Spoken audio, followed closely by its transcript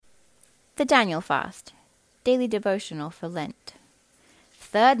The Daniel Fast, Daily Devotional for Lent.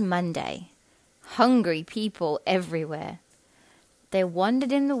 Third Monday. Hungry people everywhere. They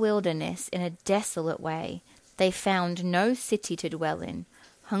wandered in the wilderness in a desolate way. They found no city to dwell in.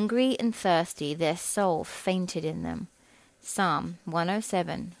 Hungry and thirsty, their soul fainted in them. Psalm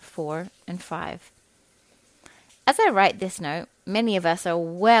 107, 4 and 5. As I write this note, many of us are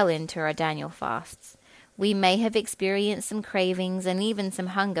well into our Daniel fasts. We may have experienced some cravings and even some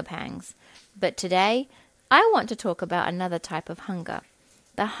hunger pangs. But today, I want to talk about another type of hunger.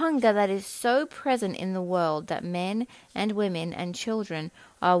 The hunger that is so present in the world that men and women and children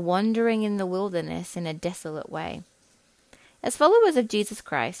are wandering in the wilderness in a desolate way. As followers of Jesus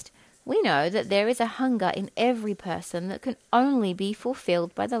Christ, we know that there is a hunger in every person that can only be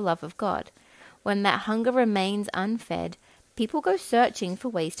fulfilled by the love of God. When that hunger remains unfed, people go searching for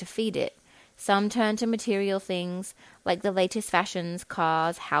ways to feed it. Some turn to material things, like the latest fashions,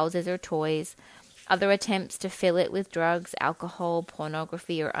 cars, houses, or toys. Other attempts to fill it with drugs, alcohol,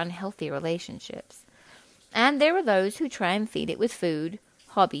 pornography, or unhealthy relationships. And there are those who try and feed it with food,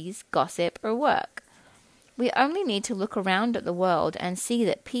 hobbies, gossip, or work. We only need to look around at the world and see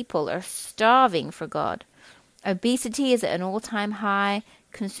that people are starving for God. Obesity is at an all-time high,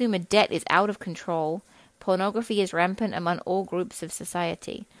 consumer debt is out of control, pornography is rampant among all groups of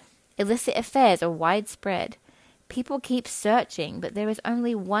society. Illicit affairs are widespread. People keep searching, but there is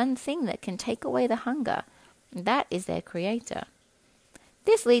only one thing that can take away the hunger. That is their Creator.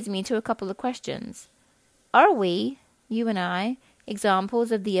 This leads me to a couple of questions. Are we, you and I,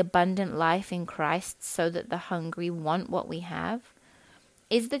 examples of the abundant life in Christ so that the hungry want what we have?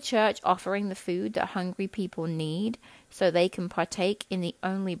 Is the church offering the food that hungry people need so they can partake in the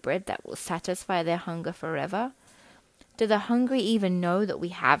only bread that will satisfy their hunger forever? Do the hungry even know that we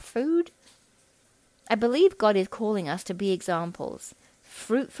have food? I believe God is calling us to be examples,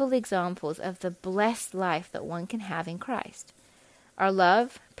 fruitful examples of the blessed life that one can have in Christ. Our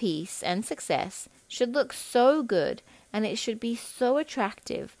love, peace, and success should look so good, and it should be so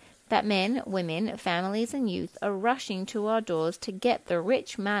attractive that men, women, families, and youth are rushing to our doors to get the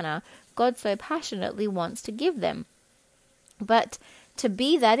rich manna God so passionately wants to give them. But to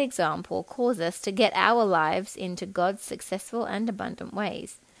be that example calls us to get our lives into God's successful and abundant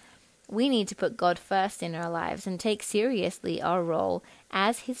ways. We need to put God first in our lives and take seriously our role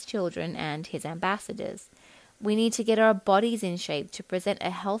as His children and His ambassadors. We need to get our bodies in shape to present a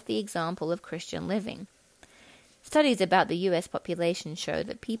healthy example of Christian living. Studies about the U.S. population show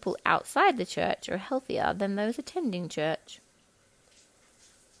that people outside the church are healthier than those attending church.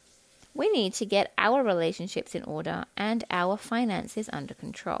 We need to get our relationships in order and our finances under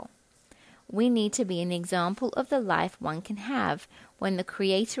control. We need to be an example of the life one can have when the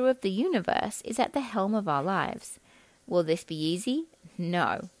Creator of the universe is at the helm of our lives. Will this be easy?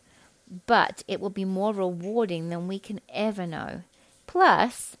 No. But it will be more rewarding than we can ever know.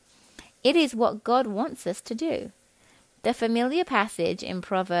 Plus, it is what God wants us to do. The familiar passage in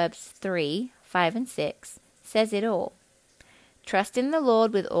Proverbs 3, 5 and 6 says it all. Trust in the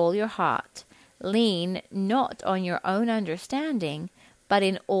Lord with all your heart. Lean not on your own understanding, but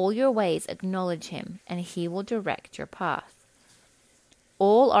in all your ways acknowledge Him, and He will direct your path.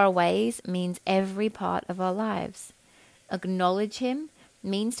 All our ways means every part of our lives. Acknowledge Him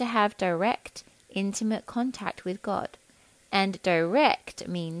means to have direct, intimate contact with God. And direct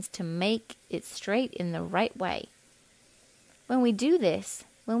means to make it straight in the right way. When we do this,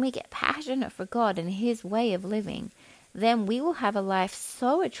 when we get passionate for God and His way of living, then we will have a life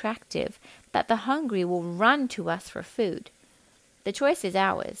so attractive that the hungry will run to us for food. The choice is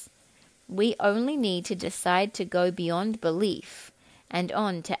ours. We only need to decide to go beyond belief and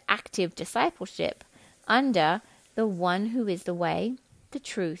on to active discipleship under the one who is the way, the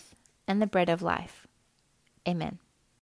truth, and the bread of life. Amen.